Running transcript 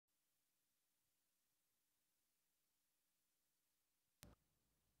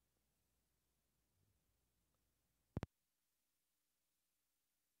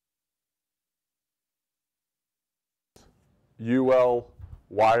UL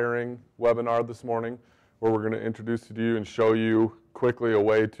wiring webinar this morning, where we're going to introduce to you and show you quickly a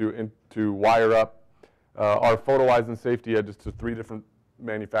way to wire up our photo eyes and safety edges to 3 different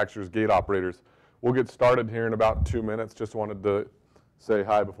manufacturers' gate operators. We'll get started here in about 2 minutes. Just wanted to say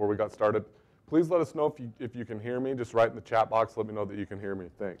hi before we got started. Please let us know if you can hear me. Just write in the chat box. Let me know that you can hear me.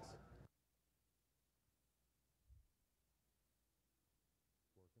 Thanks.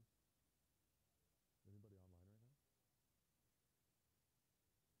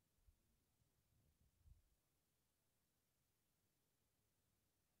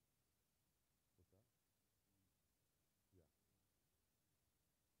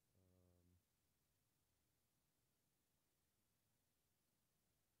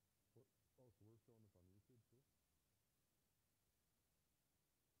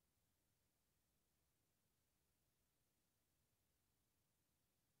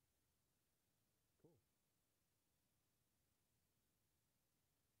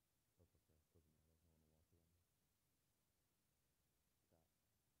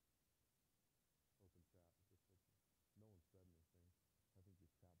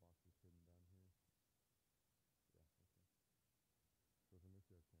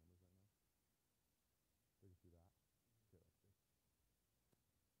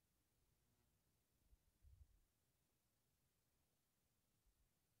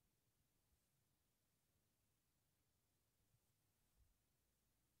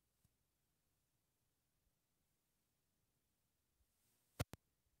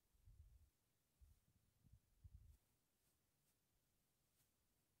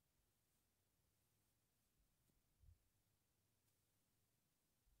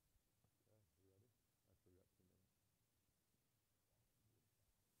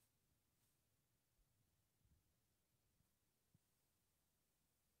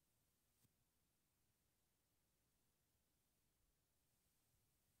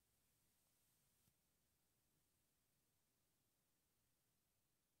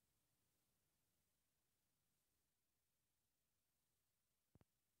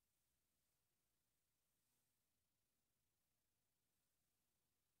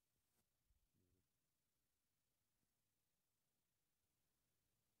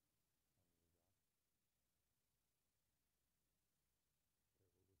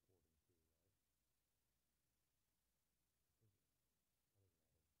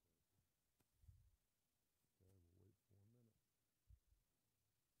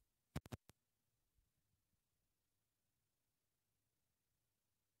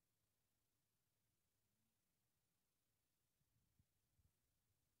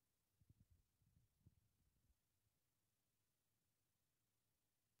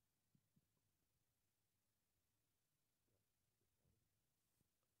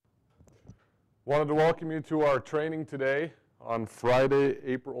 Wanted to welcome you to our training today on Friday,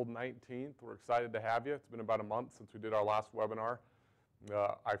 April 19th. We're excited to have you. It's been about a month since we did our last webinar.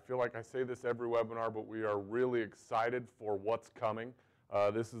 I feel like I say this every webinar, but we are really excited for what's coming.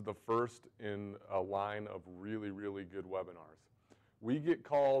 This is the first in a line of really, really good webinars. We get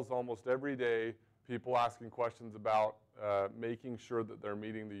calls almost every day, people asking questions about making sure that they're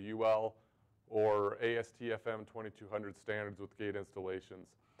meeting the UL or ASTM 2200 standards with gate installations.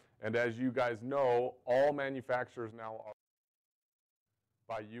 And as you guys know, all manufacturers now are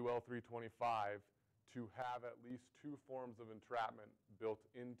by UL 325 to have at least 2 forms of entrapment built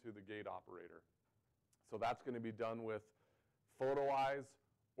into the gate operator. So that's going to be done with photo eyes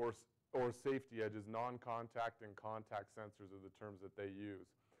or safety edges. Non-contact and contact sensors are the terms that they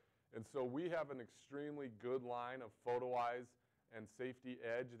use. And so we have an extremely good line of photo eyes and safety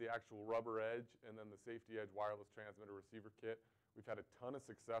edge, the actual rubber edge, and then the safety edge wireless transmitter receiver kit. We've had a ton of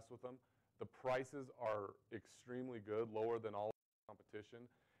success with them. The prices are extremely good, lower than all competition.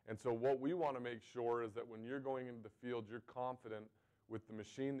 And so what we want to make sure is that when you're going into the field, you're confident with the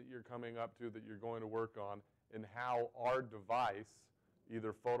machine that you're coming up to, that you're going to work on, and how our device,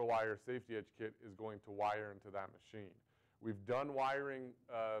 either photo eye or safety edge kit, is going to wire into that machine. We've done wiring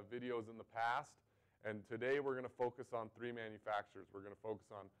videos in the past, and today we're going to focus on 3 manufacturers. We're going to focus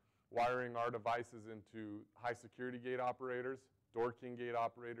on wiring our devices into Hysecurity gate operators, Doorking gate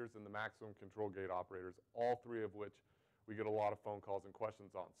operators, and the maximum control gate operators, all 3 of which we get a lot of phone calls and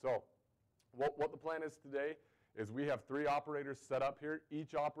questions on. So what the plan is today is we have 3 operators set up here.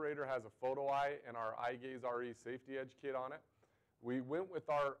 Each operator has a photo eye and our iGaze RE safety edge kit on it. We went with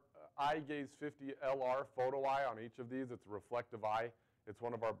our iGaze 50 LR photo eye on each of these. It's a reflective eye. It's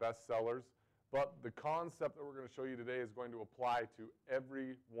one of our best sellers. But the concept that we're going to show you today is going to apply to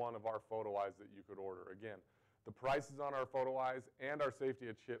every one of our photo eyes that you could order. Again, the prices on our photo eyes and our safety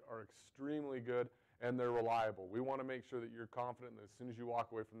edge kit are extremely good, and they're reliable. We want to make sure that you're confident that as soon as you walk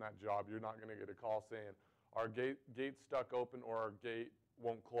away from that job, you're not going to get a call saying, our gate's stuck open or our gate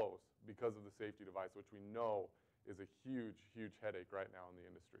won't close because of the safety device, which we know is a huge, huge headache right now in the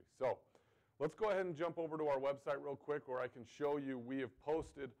industry. So let's go ahead and jump over to our website real quick where I can show you we have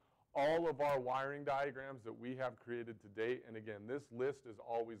posted all of our wiring diagrams that we have created to date. And again, this list is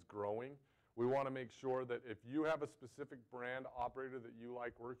always growing. We want to make sure that if you have a specific brand operator that you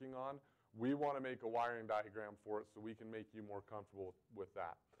like working on, we want to make a wiring diagram for it so we can make you more comfortable with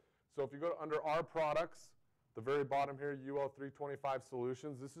that. So if you go to under our products, the very bottom here, UL 325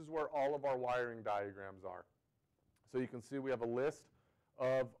 Solutions, this is where all of our wiring diagrams are. So you can see we have a list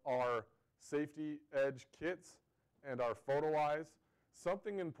of our safety edge kits and our photo eyes.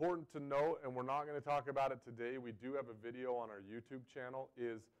 Something important to note, and we're not going to talk about it today, we do have a video on our YouTube channel,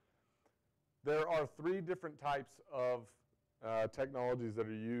 is there are 3 different types of technologies that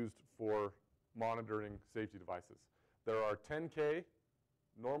are used for monitoring safety devices. There are 10K,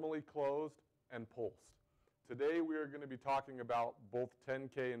 normally closed, and pulsed. Today we are going to be talking about both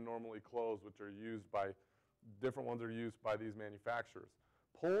 10K and normally closed, which are used by, different ones are used by these manufacturers.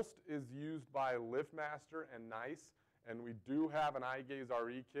 Pulsed is used by LiftMaster and NICE, and we do have an iGaze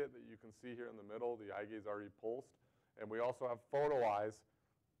RE kit that you can see here in the middle, the iGaze RE Pulsed, and we also have photo eyes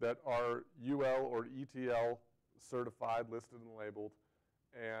that are UL or ETL certified, listed and labeled,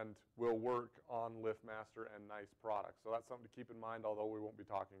 and will work on LiftMaster and NICE products. So that's something to keep in mind, although we won't be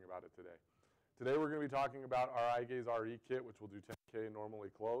talking about it today. Today we're going to be talking about our iGaze RE kit, which will do 10K normally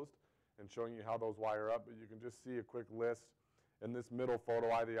closed, and showing you how those wire up. But you can just see a quick list. In this middle photo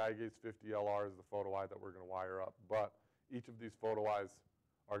eye, the iGaze 50LR is the photo eye that we're going to wire up. But each of these photo eyes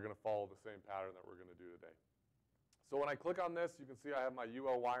are going to follow the same pattern that we're going to do today. So when I click on this, you can see I have my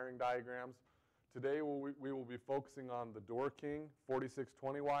UL wiring diagrams. Today we will be focusing on the Doorking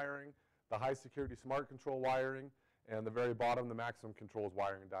 4620 wiring, the Hysecurity Smart Control wiring, and the very bottom, the Maximum Controls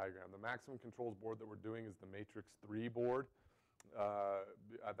wiring diagram. The Maximum Controls board that we're doing is the Matrix 3 board.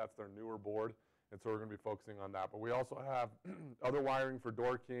 That's their newer board, and so we're going to be focusing on that. But we also have other wiring for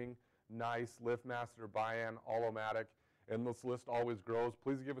Doorking, NICE, LiftMaster, Bian, All-O-Matic, and this list always grows.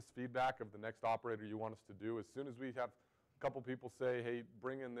 Please give us feedback of the next operator you want us to do. As soon as we have a couple people say, hey,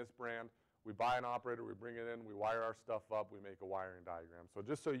 bring in this brand, we buy an operator, we bring it in, we wire our stuff up, we make a wiring diagram. So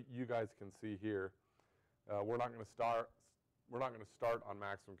just so you guys can see here, we're not going to start on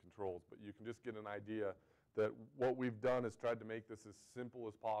Maximum Controls, but you can just get an idea that what we've done is tried to make this as simple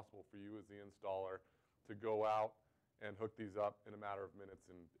as possible for you as the installer to go out and hook these up in a matter of minutes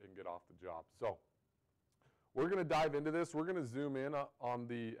and get off the job. So we're going to dive into this. We're going to zoom in on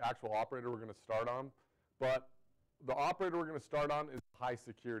the actual operator we're going to start on, but the operator we're going to start on is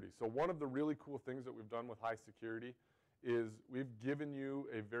Hysecurity. So one of the really cool things that we've done with Hysecurity is we've given you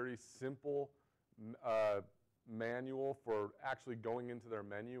a very simple manual for actually going into their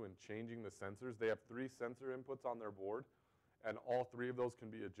menu and changing the sensors. They have 3 sensor inputs on their board, and all 3 of those can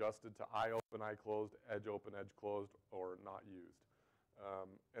be adjusted to eye open, eye closed, edge open, edge closed, or not used.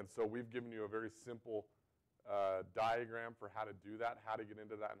 And so we've given you a very simple diagram for how to do that, how to get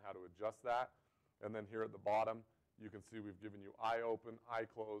into that, and how to adjust that. And then here at the bottom, you can see we've given you eye open, eye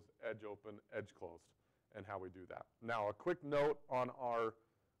closed, edge open, edge closed, and how we do that. Now, a quick note on our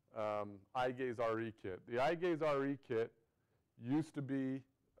iGaze RE kit. The iGaze RE kit used to be,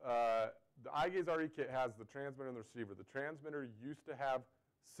 the iGaze RE kit has the transmitter and the receiver. The transmitter used to have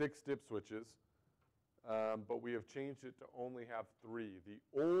 6 dip switches, but we have changed it to only have 3.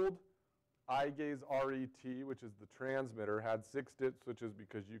 The old iGaze RET, which is the transmitter, had 6 dip switches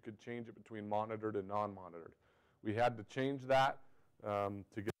because you could change it between monitored and non-monitored. We had to change that to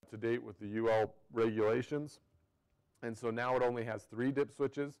get up to date with the UL regulations. And so now it only has 3 dip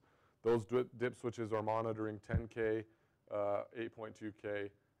switches. Those dip switches are monitoring 10K, 8.2K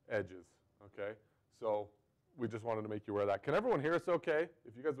edges, okay? So we just wanted to make you aware of that. Can everyone hear us okay?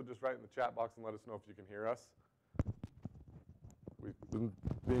 If you guys would just write in the chat box and let us know if you can hear us. We've been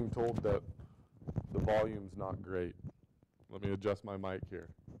being told that the volume's not great. Let me adjust my mic here.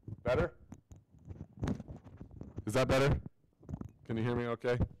 Better? Is that better? Can you hear me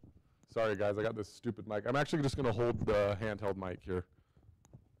okay? Sorry, guys, I got this stupid mic. I'm actually just going to hold the handheld mic here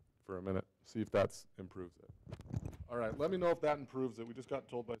for a minute, see if that improves it. All right, let me know if that improves it. We just got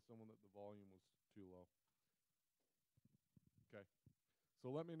told by someone that the volume was too low. Okay, so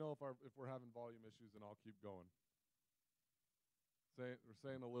let me know if we're having volume issues, and I'll keep going. We're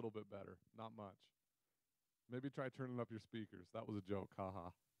saying a little bit better, not much. Maybe try turning up your speakers. That was a joke,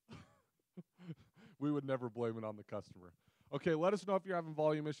 haha. We would never blame it on the customer. Okay, let us know if you're having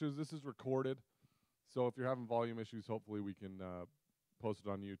volume issues. This is recorded, so if you're having volume issues, hopefully we can post it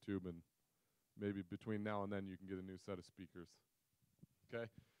on YouTube and maybe between now and then you can get a new set of speakers. Okay?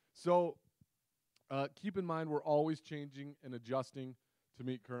 So keep in mind we're always changing and adjusting to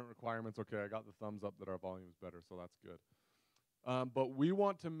meet current requirements. Okay, I got the thumbs up that our volume is better, so that's good. But we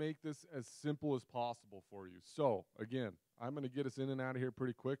want to make this as simple as possible for you. So, again, I'm going to get us in and out of here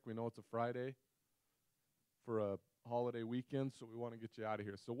pretty quick. We know it's a Friday for a holiday weekend, so we want to get you out of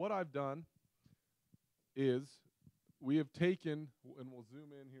here. So what I've done is we have taken, and we'll zoom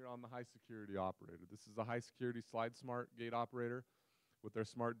in here on the Hysecurity operator. This is a Hysecurity Slide Smart gate operator with their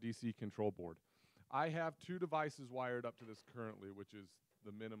smart DC control board. I have 2 devices wired up to this currently, which is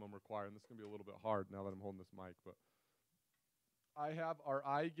the minimum required. And this is going to be a little bit hard now that I'm holding this mic, but I have our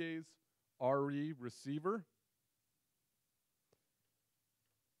iGaze RE receiver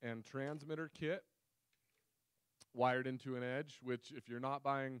and transmitter kit wired into an edge, which if you're not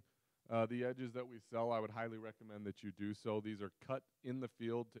buying the edges that we sell, I would highly recommend that you do so. These are cut in the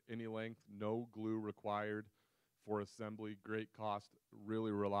field to any length, no glue required for assembly, great cost,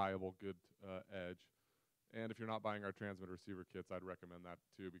 really reliable, good edge. And if you're not buying our transmitter receiver kits, I'd recommend that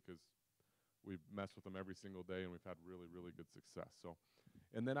too, because we mess with them every single day, and we've had really, really good success. So,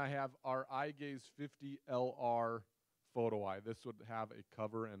 and then I have our iGaze 50 LR photo eye. This would have a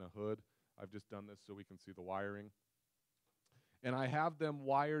cover and a hood. I've just done this so we can see the wiring. And I have them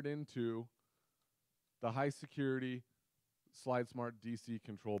wired into the Hysecurity Slide Smart DC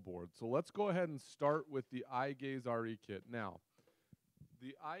control board. So let's go ahead and start with the iGaze RE kit. Now,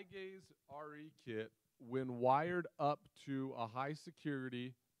 the iGaze RE kit, when wired up to a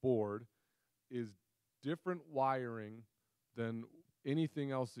Hysecurity board, is different wiring than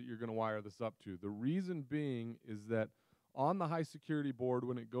anything else that you're going to wire this up to. The reason being is that on the Hysecurity board,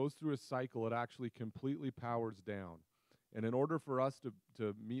 when it goes through a cycle, it actually completely powers down. And in order for us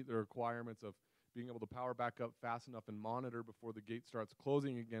to meet the requirements of being able to power back up fast enough and monitor before the gate starts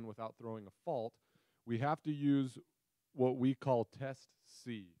closing again without throwing a fault, we have to use what we call Test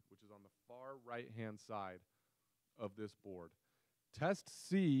C, which is on the far right-hand side of this board. Test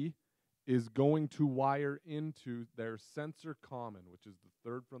C is going to wire into their sensor common, which is the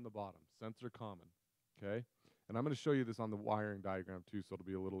third from the bottom, sensor common, okay? And I'm going to show you this on the wiring diagram too, so it'll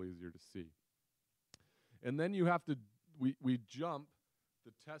be a little easier to see. And then you have to, we jump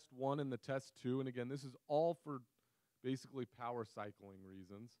the test 1 and the test 2, and again, this is all for basically power cycling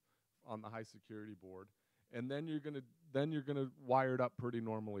reasons on the Hysecurity board. And then you're gonna wire it up pretty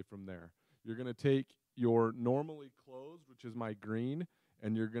normally from there. You're gonna take your normally closed, which is my green,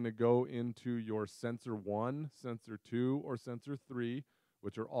 and you're going to go into your sensor 1, sensor 2, or sensor 3,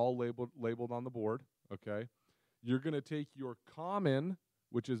 which are all labeled on the board, okay? You're going to take your common,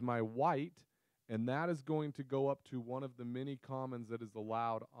 which is my white, and that is going to go up to one of the many commons that is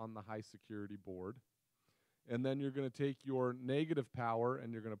allowed on the Hysecurity board. And then you're going to take your negative power,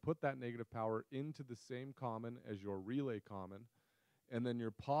 and you're going to put that negative power into the same common as your relay common. And then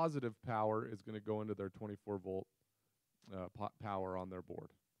your positive power is going to go into their 24-volt power on their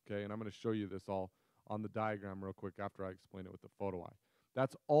board, okay? And I'm going to show you this all on the diagram real quick after I explain it with the photo eye.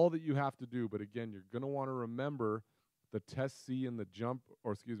 That's all that you have to do, but again, you're going to want to remember the test C and the jump,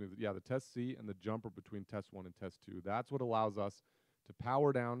 or excuse me, the test C and the jumper between test 1 and test 2. That's what allows us to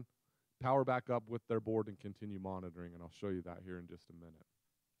power down, power back up with their board and continue monitoring, and I'll show you that here in just a minute.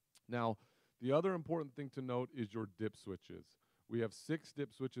 Now, the other important thing to note is your dip switches. We have 6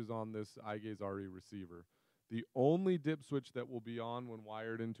 dip switches on this iGaze RE receiver. The only dip switch that will be on when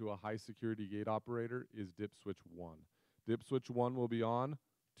wired into a Hysecurity gate operator is dip switch 1. Dip switch 1 will be on.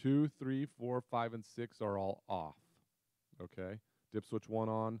 2, 3, 4, 5, and 6 are all off. Okay? Dip switch 1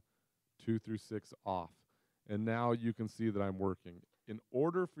 on, 2 through 6 off. And now you can see that I'm working. In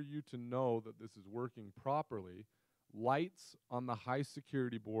order for you to know that this is working properly, lights on the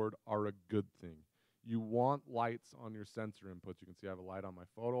Hysecurity board are a good thing. You want lights on your sensor inputs. You can see I have a light on my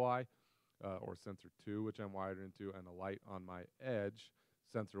photo eye, or sensor 2, which I'm wired into, and a light on my edge,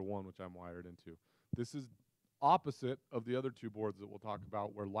 sensor 1, which I'm wired into. This is opposite of the other 2 boards that we'll talk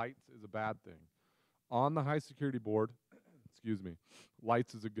about, where lights is a bad thing. On the Hysecurity board, excuse me,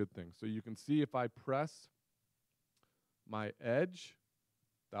 lights is a good thing. So you can see if I press my edge,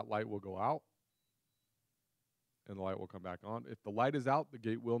 that light will go out, and the light will come back on. If the light is out, the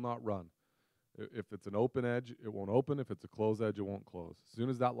gate will not run. If it's an open edge, it won't open. If it's a closed edge, it won't close. As soon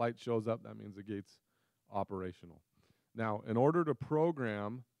as that light shows up, that means the gate's operational. Now, in order to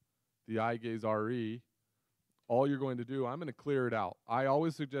program the iGaze RE, all you're going to do, I'm going to clear it out. I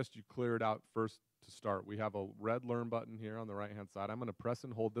always suggest you clear it out first to start. We have a red learn button here on the right-hand side. I'm going to press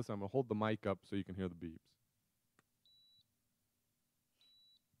and hold this. I'm going to hold the mic up so you can hear the beeps.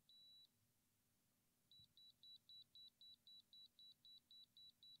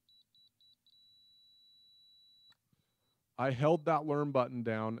 I held that learn button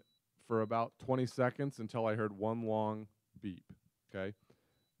down for about 20 seconds until I heard one long beep, okay?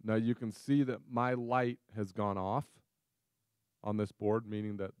 Now you can see that my light has gone off on this board,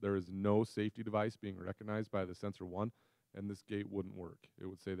 meaning that there is no safety device being recognized by the sensor 1, and this gate wouldn't work. It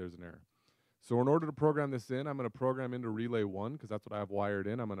would say there's an error. So in order to program this in, I'm going to program into relay 1 because that's what I have wired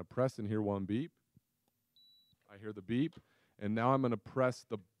in. I'm going to press and hear one beep. I hear the beep, and now I'm going to press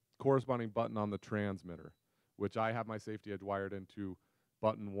the corresponding button on the transmitter, which I have my safety edge wired into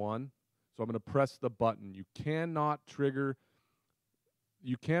button 1. So I'm going to press the button. You cannot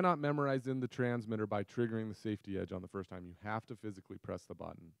memorize in the transmitter by triggering the safety edge on the first time. You have to physically press the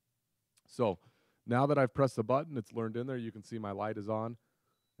button. So now that I've pressed the button, it's learned in there. You can see my light is on,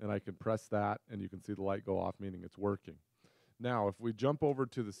 and I can press that, and you can see the light go off, meaning it's working. Now, if we jump over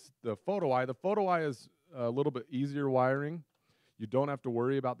to the photo eye is a little bit easier wiring. You don't have to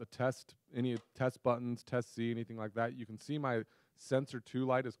worry about any test buttons, test C, anything like that. You can see my sensor 2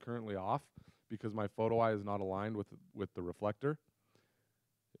 light is currently off because my photo eye is not aligned with the reflector.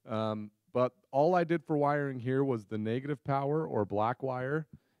 But all I did for wiring here was the negative power or black wire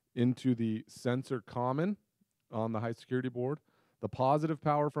into the sensor common on the Hysecurity board, the positive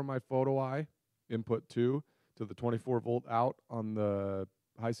power from my photo eye, input 2, to the 24-volt out on the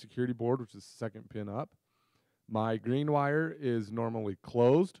Hysecurity board, which is the second pin up. My green wire is normally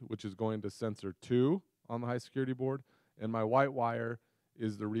closed, which is going to sensor 2 on the Hysecurity board, and my white wire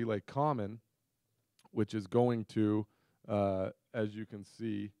is the relay common, which is going to, as you can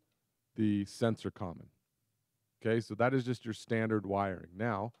see, the sensor common. Okay, so that is just your standard wiring.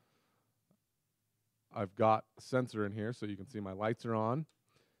 Now, I've got a sensor in here, so you can see my lights are on.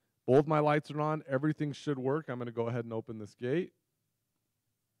 Both my lights are on. Everything should work. I'm going to go ahead and open this gate.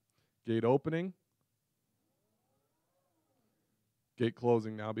 Gate opening. Gate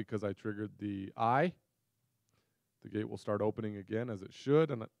closing now because I triggered the eye. The gate will start opening again as it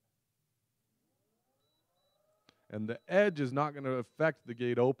should. And the edge is not going to affect the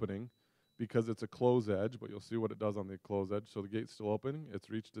gate opening because it's a close edge, but you'll see what it does on the close edge. So the gate's still opening. It's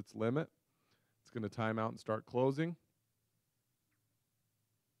reached its limit. It's going to time out and start closing.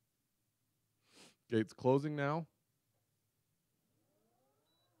 Gate's closing now.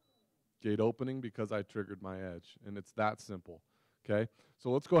 Gate opening because I triggered my edge, and it's that simple. Okay,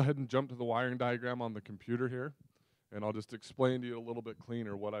 so let's go ahead and jump to the wiring diagram on the computer here, and I'll just explain to you a little bit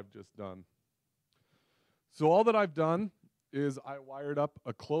cleaner what I've just done. So all that I've done is I wired up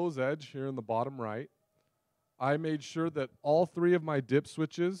a close edge here in the bottom right. I made sure that all 3 of my dip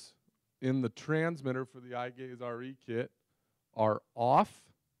switches in the transmitter for the iGaze RE kit are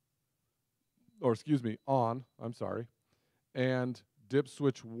on, I'm sorry, and dip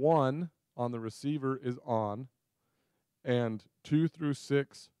switch 1 on the receiver is on, and 2 through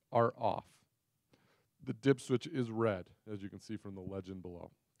 6 are off. The dip switch is red, as you can see from the legend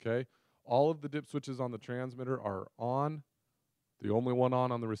below, okay? All of the dip switches on the transmitter are on. The only one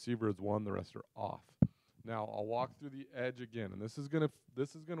on the receiver is 1, the rest are off. Now, I'll walk through the edge again, and this is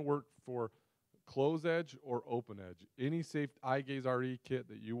gonna work for close edge or open edge. Any safe iGaze RE kit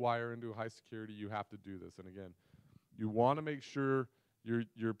that you wire into Hysecurity, you have to do this. And again, you want to make sure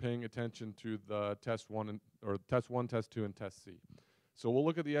you're paying attention to the test 1, test 2, and test C. So we'll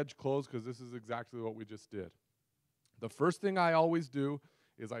look at the edge close because this is exactly what we just did. The first thing I always do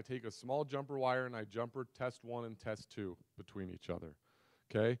is I take a small jumper wire and I jumper test 1 and test 2 between each other.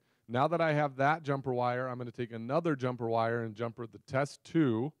 Okay? Now that I have that jumper wire, I'm going to take another jumper wire and jumper the test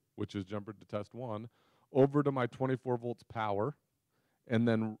 2, which is jumpered to test 1, over to my 24 volts power, and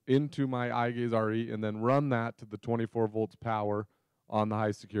then into my iGaze RE, and then run that to the 24 volts power on the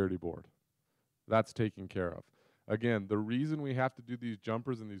Hysecurity board. That's taken care of. Again, the reason we have to do these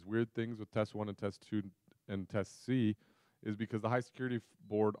jumpers and these weird things with test 1 and test 2 and test C is because the Hysecurity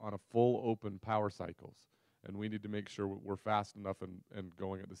board on a full open power cycles, and we need to make sure we're fast enough and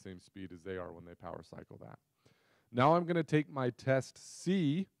going at the same speed as they are when they power cycle that. Now I'm going to take my test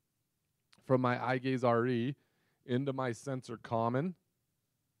C from my iGaze RE into my sensor common,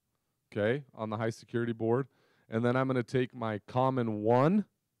 okay, on the Hysecurity board, and then I'm going to take my common 1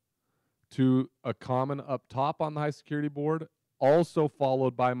 to a common up top on the Hysecurity board, also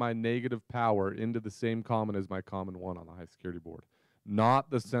followed by my negative power into the same common as my common 1 on the Hysecurity board, not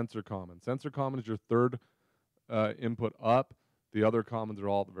the sensor common. Sensor common is your third input up. The other commons are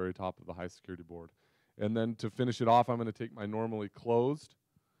all at the very top of the Hysecurity board. And then to finish it off, I'm going to take my normally closed,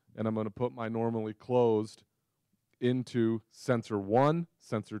 and I'm going to put my normally closed into sensor 1,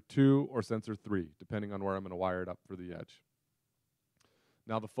 sensor 2, or sensor 3, depending on where I'm going to wire it up for the edge.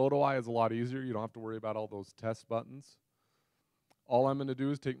 Now the photo eye is a lot easier. You don't have to worry about all those test buttons. All I'm going to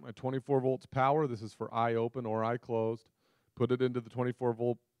do is take my 24 volts power. This is for eye open or eye closed. put it into the 24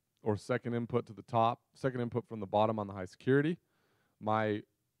 volt or second input to the top, second input from the bottom on the Hysecurity, my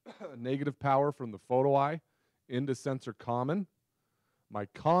negative power from the photo eye into sensor common, my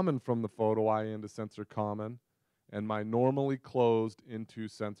common from the photo eye into sensor common, and my normally closed into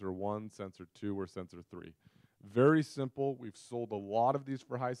sensor 1, sensor 2, or sensor 3. Very simple. We've sold a lot of these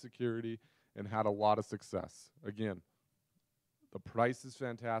for Hysecurity and had a lot of success. Again, the price is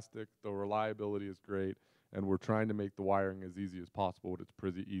fantastic, the reliability is great, and we're trying to make the wiring as easy as possible, but it's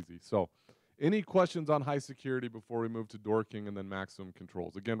pretty easy. So, any questions on Hysecurity before we move to Doorking and then maximum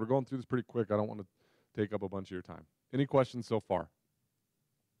controls? Again, we're going through this pretty quick. I don't want to take up a bunch of your time. Any questions so far?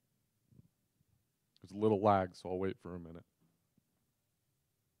 There's a little lag, so I'll wait for a minute.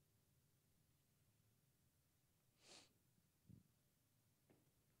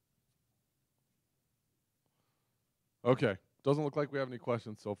 Okay, doesn't look like we have any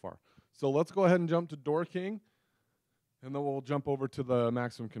questions so far. So let's go ahead and jump to Doorking, and then we'll jump over to the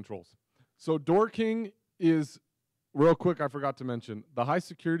maximum controls. So Doorking is, real quick, I forgot to mention, the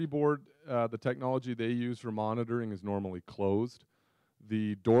Hysecurity board, the technology they use for monitoring is normally closed.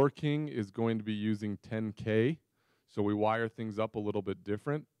 The Doorking is going to be using 10K, so we wire things up a little bit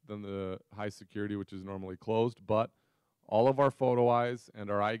different than the Hysecurity, which is normally closed, but all of our photo eyes and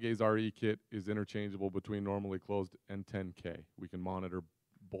our eye gaze RE kit is interchangeable between normally closed and 10K. We can monitor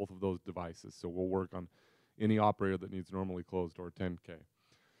both of those devices, so we'll work on any operator that needs normally closed or 10K.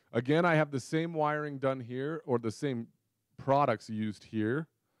 Again, I have the same wiring done here, or the same products used here.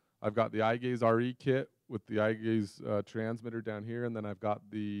 I've got the eye gaze RE kit with the eye gaze transmitter down here, and then I've got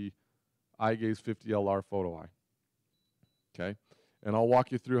the eye gaze 50LR photo eye. Okay, and I'll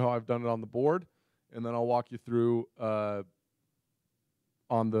walk you through how I've done it on the board, and then I'll walk you through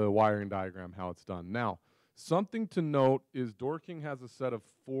on the wiring diagram how it's done. Now, something to note is Doorking has a set of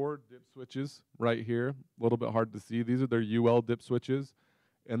 4 dip switches right here. A little bit hard to see. These are their UL dip switches,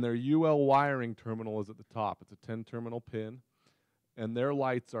 and their UL wiring terminal is at the top. It's a 10-terminal pin, and their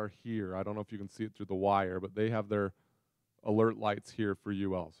lights are here. I don't know if you can see it through the wire, but they have their alert lights here for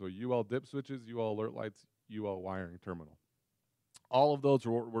UL. So UL dip switches, UL alert lights, UL wiring terminal. All of those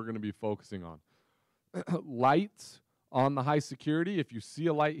are what we're going to be focusing on. Lights on the Hysecurity, if you see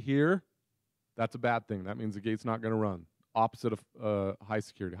a light here, that's a bad thing. That means the gate's not going to run. Opposite of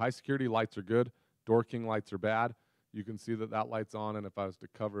Hysecurity. Hysecurity lights are good. Doorking lights are bad. You can see that that light's on, and if I was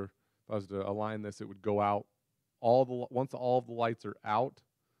to align this, it would go out. Once all of the lights are out,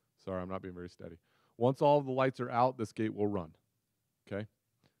 sorry, I'm not being very steady. Once all of the lights are out, this gate will run. Okay?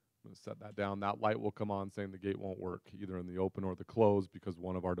 I'm going to set that down. That light will come on saying the gate won't work, either in the open or the close, because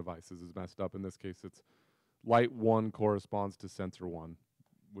one of our devices is messed up. In this case, it's light 1 corresponds to sensor 1,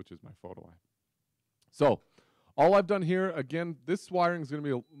 which is my photo eye. So, all I've done here, again, this wiring is going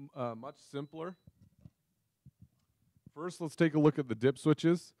to be much simpler. First, let's take a look at the dip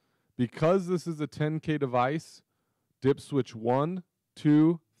switches. Because this is a 10K device, dip switch 1,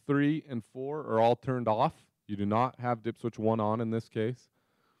 2, 3, and 4 are all turned off. You do not have dip switch 1 on in this case.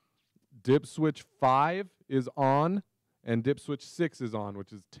 Dip switch 5 is on, and dip switch 6 is on,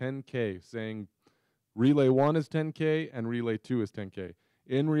 which is 10K, saying relay 1 is 10K and relay 2 is 10K.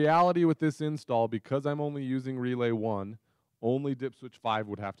 In reality, with this install, because I'm only using relay 1, only dip switch 5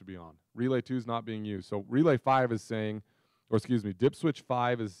 would have to be on. Relay 2 is not being used. So relay 5 is saying, or excuse me, dip switch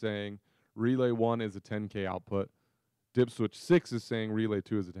 5 is saying relay 1 is a 10K output. Dip switch 6 is saying relay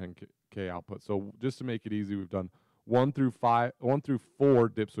 2 is a 10K output. So just to make it easy, we've done 1 through 4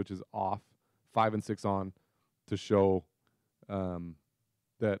 dip switches off, 5 and 6 on, to show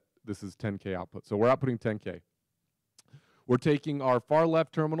that this is 10K output. So we're outputting 10K. We're taking our far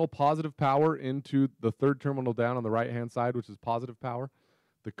left terminal, positive power, into the third terminal down on the right-hand side, which is positive power.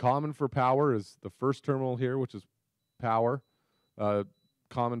 The common for power is the first terminal here, which is power,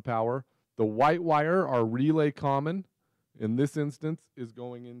 common power. The white wire, our relay common, in this instance, is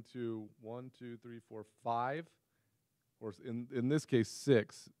going into 1, 2, 3, 4, 5, or in this case,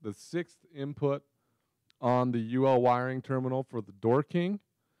 6. The 6th input on the UL wiring terminal for the Doorking,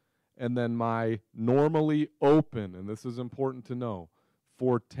 and then my normally open, and this is important to know,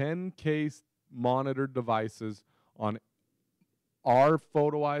 for 10K monitored devices on our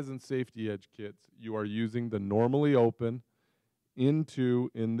photo eyes and safety edge kits, you are using the normally open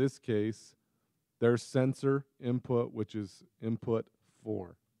into, in this case, their sensor input, which is input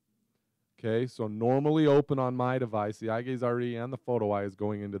 4. Okay, so normally open on my device, the eye gaze RE and the photo eye is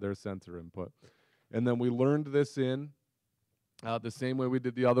going into their sensor input. And then we learned this in the same way we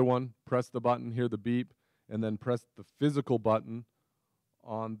did the other one. Press the button, hear the beep, and then press the physical button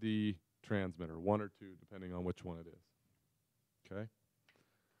on the transmitter, 1 or 2, depending on which one it is. Okay?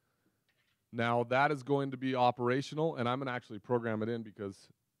 Now that is going to be operational, and I'm going to actually program it in because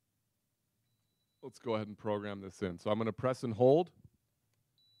let's go ahead and program this in. So I'm going to press and hold.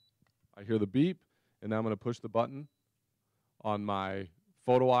 I hear the beep, and now I'm going to push the button on my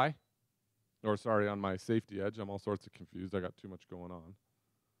photo eye, or sorry, on my safety edge. I'm all sorts of confused. I got too much going on.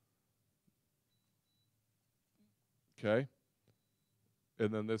 Okay.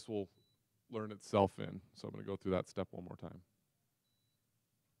 And then this will learn itself in. So I'm going to go through that step one more time.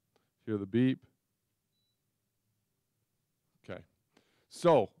 Hear the beep. Okay.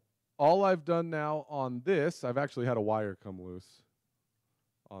 So all I've done now on this, I've actually had a wire come loose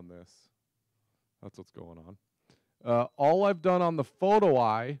on this. That's what's going on. All I've done on the photo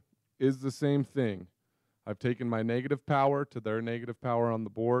eye is the same thing. I've taken my negative power to their negative power on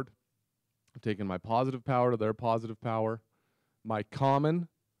the board. I've taken my positive power to their positive power. My common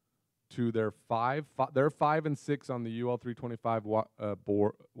to their 5 and 6 on the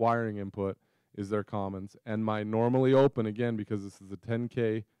UL325 wiring input is their commons. And my normally open, again, because this is a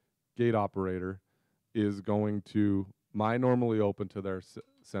 10K gate operator, is going to my normally open to their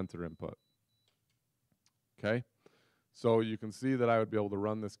sensor input. Okay? So you can see that I would be able to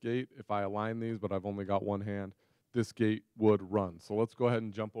run this gate if I align these, but I've only got one hand. This gate would run. So let's go ahead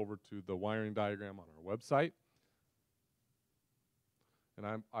and jump over to the wiring diagram on our website.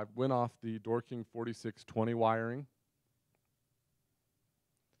 And I went off the Doorking 4620 wiring.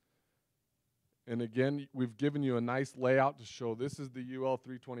 And again, we've given you a nice layout to show this is the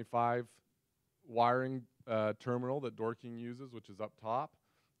UL325 wiring terminal that Doorking uses, which is up top.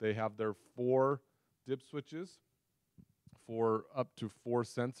 They have their 4 dip switches for up to 4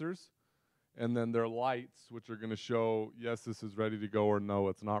 sensors. And then their lights, which are going to show, yes, this is ready to go, or no,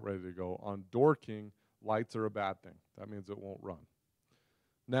 it's not ready to go. On Doorking, lights are a bad thing. That means it won't run.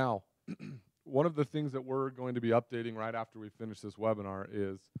 Now, one of the things that we're going to be updating right after we finish this webinar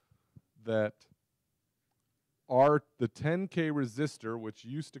is that the 10K resistor, which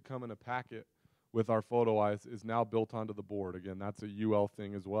used to come in a packet with our photo eyes, is now built onto the board. Again, that's a UL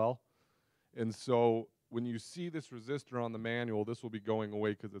thing as well. And so when you see this resistor on the manual, this will be going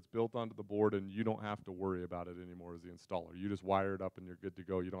away because it's built onto the board and you don't have to worry about it anymore as the installer. You just wire it up and you're good to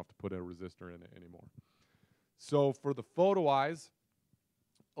go. You don't have to put a resistor in it anymore. So for the photo eyes,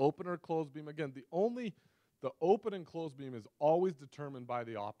 open or close beam, again, the open and close beam is always determined by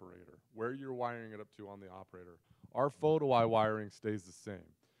the operator, where you're wiring it up to on the operator. Our photo eye wiring stays the same.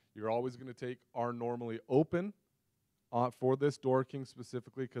 You're always going to take our normally open for this Doorking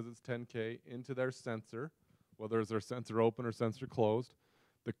specifically because it's 10K into their sensor, whether it's their sensor open or sensor closed,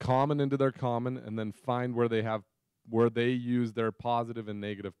 the common into their common, and then find where they use their positive and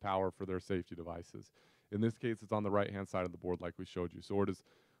negative power for their safety devices. In this case, it's on the right-hand side of the board like we showed you. So it is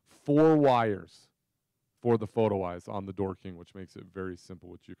 4 wires for the photo eyes on the Doorking, which makes it very simple,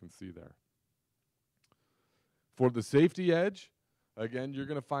 which you can see there. For the safety edge, again, you're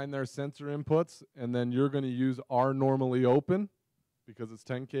going to find their sensor inputs, and then you're going to use our normally open because it's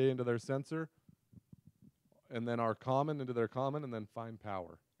 10K into their sensor, and then our common into their common, and then find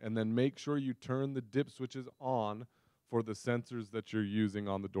power. And then make sure you turn the dip switches on for the sensors that you're using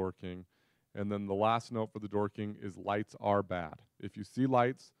on the Doorking. And then the last note for the Doorking is lights are bad. If you see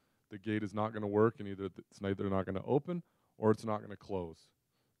lights, the gate is not going to work, and it's either not going to open or it's not going to close,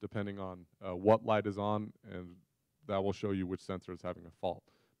 depending on what light is on, and that will show you which sensor is having a fault.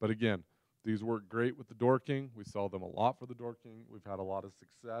 But again, these work great with the Doorking. We sell them a lot for the Doorking. We've had a lot of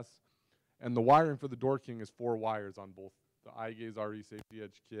success. And the wiring for the Doorking is 4 wires on both the iGaze RE Safety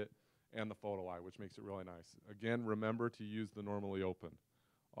Edge kit and the photo eye, which makes it really nice. Again, remember to use the normally open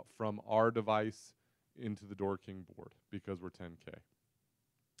from our device into the Doorking board because we're 10K.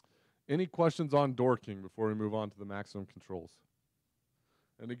 Any questions on Doorking before we move on to the maximum controls?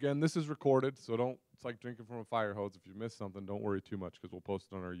 And again, this is recorded, so it's like drinking from a fire hose. If you miss something, don't worry too much because we'll post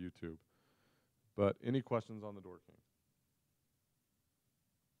it on our YouTube. But any questions on the Doorking?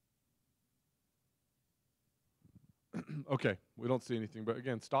 Okay, we don't see anything, but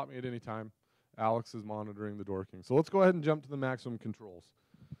again, stop me at any time. Alex is monitoring the Doorking. So let's go ahead and jump to the maximum controls.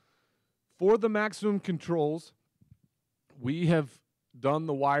 For the maximum controls, we have done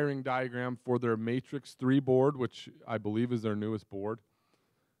the wiring diagram for their Matrix 3 board, which I believe is their newest board.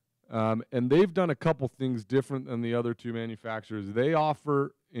 And they've done a couple things different than the other 2 manufacturers. They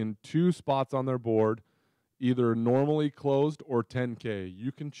offer in 2 spots on their board, either normally closed or 10K.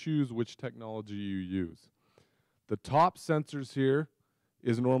 You can choose which technology you use. The top sensors here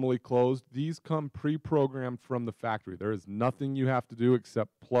is normally closed. These come pre-programmed from the factory. There is nothing you have to do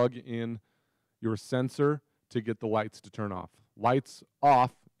except plug in your sensor to get the lights to turn off. Lights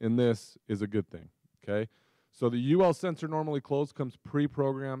off in this is a good thing, okay? So the UL sensor normally closed comes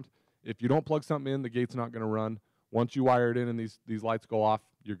pre-programmed, If you don't plug something in, the gate's not going to run. Once you wire it in and these lights go off,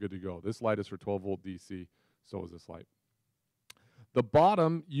 you're good to go. This light is for 12 volt DC, so is this light. The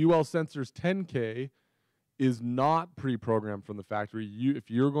bottom UL Sensors 10K is not pre-programmed from the factory.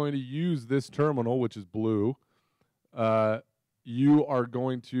 If you're going to use this terminal, which is blue, you are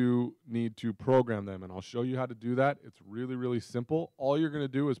going to need to program them, and I'll show you how to do that. It's really, really simple. All you're going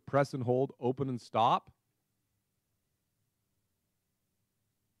to do is press and hold, open and stop.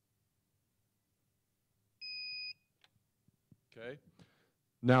 Okay.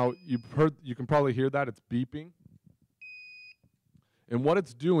 Now, you can probably hear that. It's beeping. And what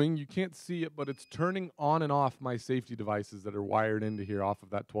it's doing, you can't see it, but it's turning on and off my safety devices that are wired into here off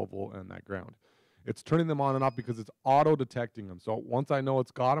of that 12 volt and that ground. It's turning them on and off because it's auto-detecting them. So once I know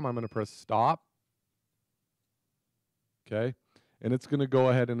it's got them, I'm going to press stop. Okay. And it's going to go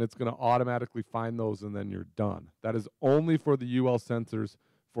ahead and it's going to automatically find those, and then you're done. That is only for the UL sensors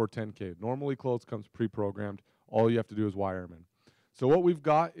for 10K. Normally closed comes pre-programmed. All you have to do is wire them in. So what we've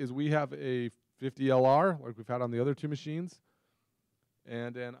got is we have a 50LR, like we've had on the other two machines,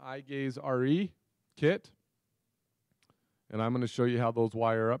 and an iGaze RE kit. And I'm going to show you how those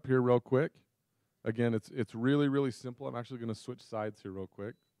wire up here real quick. Again, it's really, really simple. I'm actually going to switch sides here real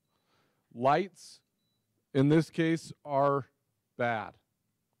quick. Lights, in this case, are bad.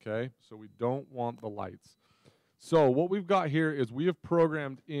 Okay, so we don't want the lights. So what we've got here is we have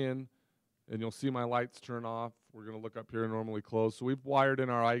programmed in, and you'll see my lights turn off. We're going to look up here, normally closed. So we've wired in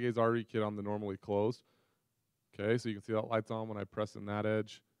our iGaze RE kit on the normally closed. Okay, so you can see that light's on when I press in that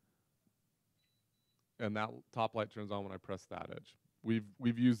edge. And that top light turns on when I press that edge.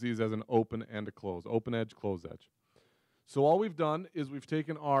 We've used these as an open and a close. Open edge, close edge. So all we've done is we've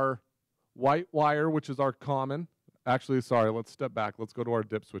taken our white wire, which is our common. Actually, sorry, let's step back. Let's go to our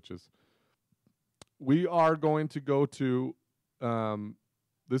dip switches. We are going to go to,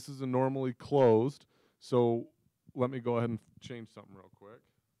 this is a normally closed. So let me go ahead and change something real quick.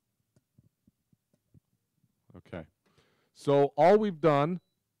 Okay. So all we've done,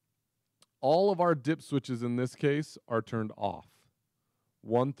 all of our dip switches in this case are turned off.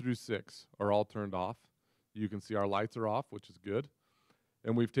 1 through 6 are all turned off. You can see our lights are off, which is good.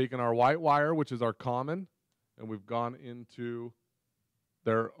 And we've taken our white wire, which is our common, and we've gone into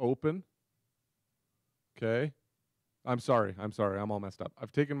their open. Okay. I'm sorry, I'm all messed up.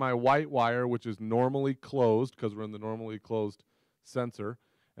 I've taken my white wire, which is normally closed, because we're in the normally closed sensor,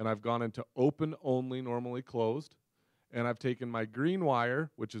 and I've gone into open only, normally closed. And I've taken my green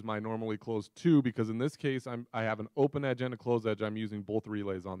wire, which is my normally closed 2, because in this case I have an open edge and a closed edge. I'm using both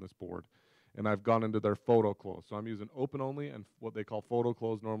relays on this board. And I've gone into their photo close. So I'm using open only and what they call photo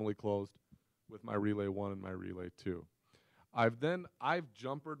closed, normally closed, with my relay 1 and my relay 2. I've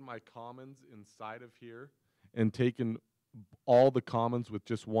jumpered my commons inside of here and taken all the commons with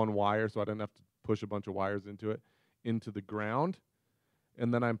just one wire, so I didn't have to push a bunch of wires into it, into the ground.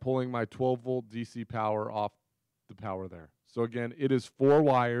 And then I'm pulling my 12 volt DC power off the power there. So again, it is 4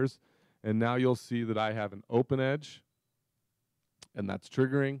 wires, and now you'll see that I have an open edge, and that's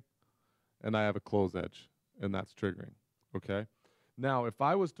triggering, and I have a closed edge, and that's triggering. Okay. Now, if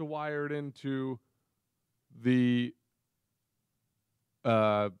I was to wire it into the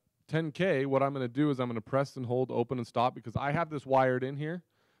 10K, what I'm going to do is I'm going to press and hold open and stop, because I have this wired in here,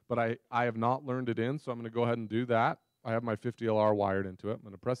 but I have not learned it in, so I'm going to go ahead and do that. I have my 50LR wired into it. I'm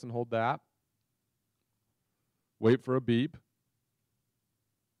going to press and hold that. Wait for a beep.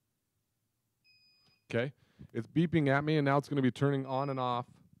 Okay. It's beeping at me, and now it's going to be turning on and off.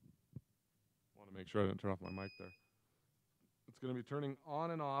 I want to make sure I didn't turn off my mic there. It's going to be turning on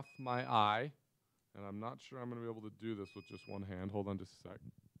and off my eye, and I'm not sure I'm going to be able to do this with just one hand. Hold on just a sec.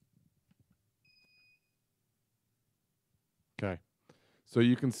 Okay. So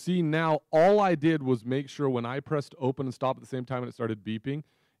you can see now all I did was make sure when I pressed open and stop at the same time and it started beeping,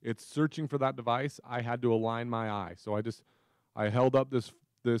 it's searching for that device. I had to align my eye. So I held up this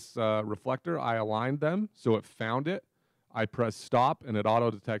reflector. I aligned them so it found it. I pressed stop and it auto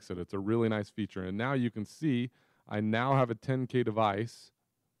detects it. It's a really nice feature. And now you can see I now have a 10K device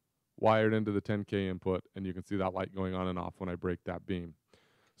wired into the 10K input, and you can see that light going on and off when I break that beam.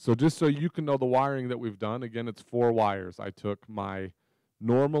 So just so you can know the wiring that we've done, again, it's 4 wires. I took my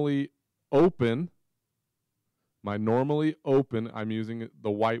normally open, I'm using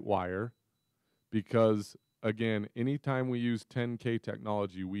the white wire because, again, anytime we use 10K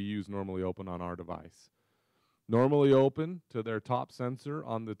technology, we use normally open on our device. Normally open to their top sensor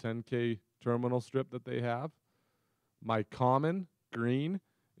on the 10K terminal strip that they have. My common, green,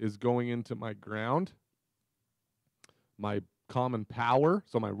 is going into my ground. My common power,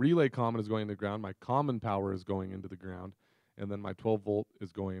 so my relay common is going to the ground. My common power is going into the ground. and then my 12 volt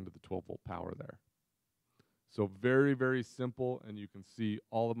is going into the 12 volt power there. So very, very simple, and you can see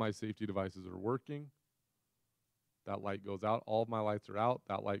all of my safety devices are working. That light goes out. All of my lights are out.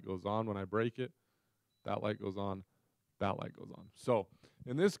 That light goes on when I break it. That light goes on. That light goes on. So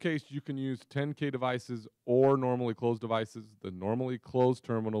in this case, you can use 10K devices or normally closed devices. The normally closed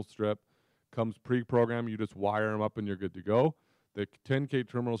terminal strip comes pre-programmed. You just wire them up and you're good to go. The 10K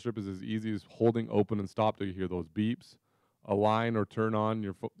terminal strip is as easy as holding open and stop till you hear those beeps. Align or turn on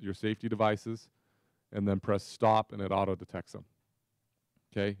your safety devices, and then press stop and it auto detects them.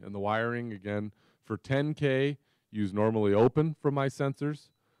 Okay, and the wiring again for 10K, use normally open for my sensors.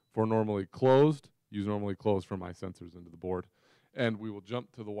 For normally closed, use normally closed for my sensors into the board. And we will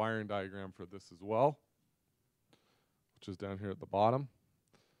jump to the wiring diagram for this as well, which is down here at the bottom.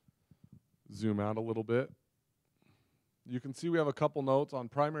 Zoom out a little bit. You can see we have a couple notes on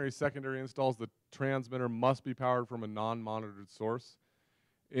primary, secondary installs. The transmitter must be powered from a non-monitored source.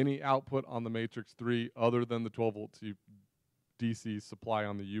 Any output on the matrix 3 other than the 12 volt DC supply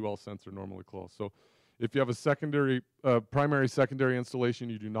on the UL sensor normally closed. So if you have a secondary, primary secondary installation,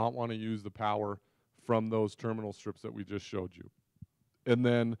 you do not want to use the power from those terminal strips that we just showed you. And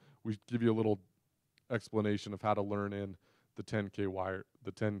then we give you a little explanation of how to learn in the 10K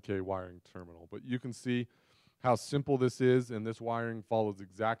wiring terminal. But you can see how simple this is, and this wiring follows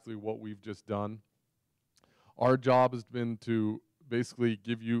exactly what we've just done. Our job has been to basically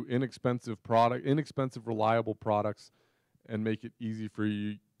give you inexpensive, reliable products and make it easy for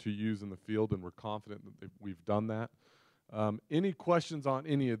you to use in the field, and we're confident that we've done that. Any questions on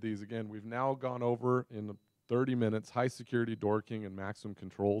any of these? Again, we've now gone over in 30 minutes Hysecurity, Doorking, and maximum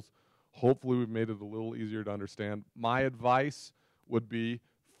controls. Hopefully we've made it a little easier to understand. My advice would be,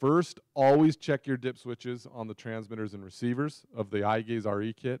 first, always check your dip switches on the transmitters and receivers of the iGaze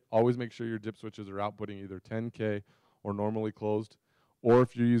RE kit. Always make sure your dip switches are outputting either 10K or normally closed, or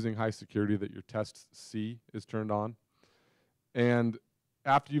if you're using Hysecurity, that your test C is turned on. And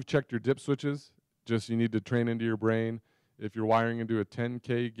after you've checked your dip switches, you need to train into your brain. If you're wiring into a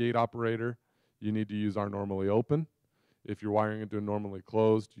 10K gate operator, you need to use our normally open. If you're wiring into a normally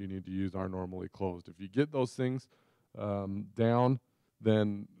closed, you need to use our normally closed. If you get those things down,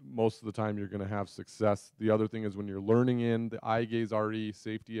 then most of the time you're going to have success. The other thing is when you're learning in the iGaze RE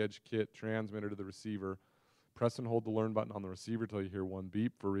Safety Edge Kit transmitter to the receiver, press and hold the learn button on the receiver till you hear one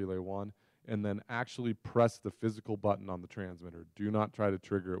beep for relay 1, and then actually press the physical button on the transmitter. Do not try to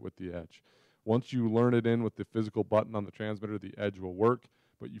trigger it with the edge. Once you learn it in with the physical button on the transmitter, the edge will work,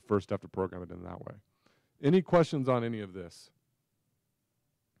 but you first have to program it in that way. Any questions on any of this?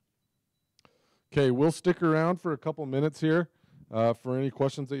 Okay, we'll stick around for a couple minutes here for any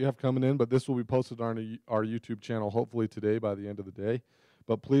questions that you have coming in, but this will be posted on our YouTube channel hopefully today by the end of the day.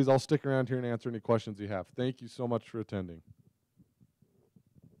 But please, I'll stick around here and answer any questions you have. Thank you so much for attending.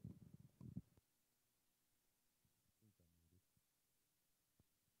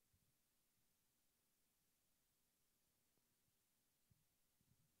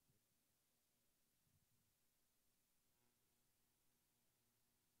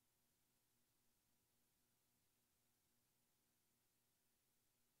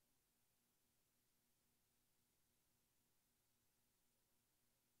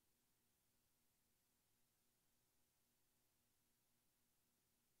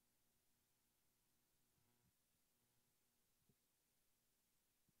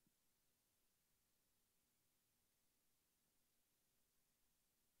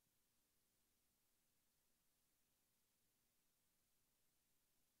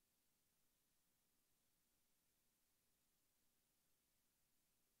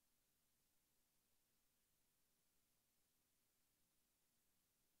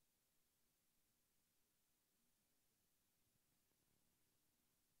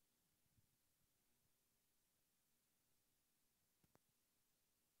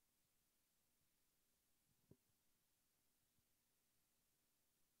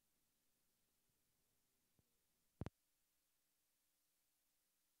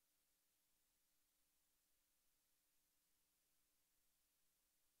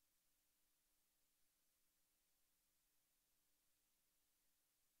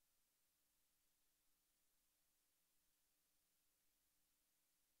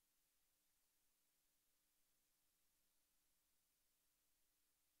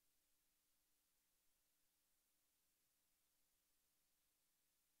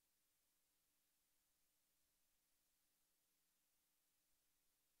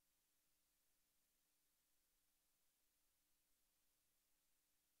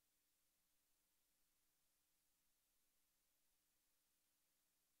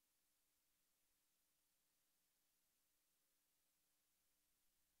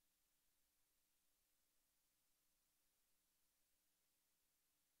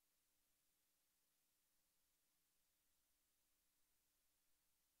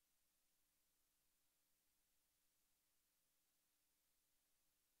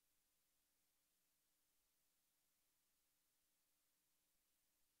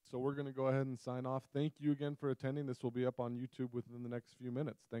 So we're going to go ahead and sign off. Thank you again for attending. This will be up on YouTube within the next few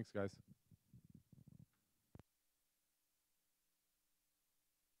minutes. Thanks, guys.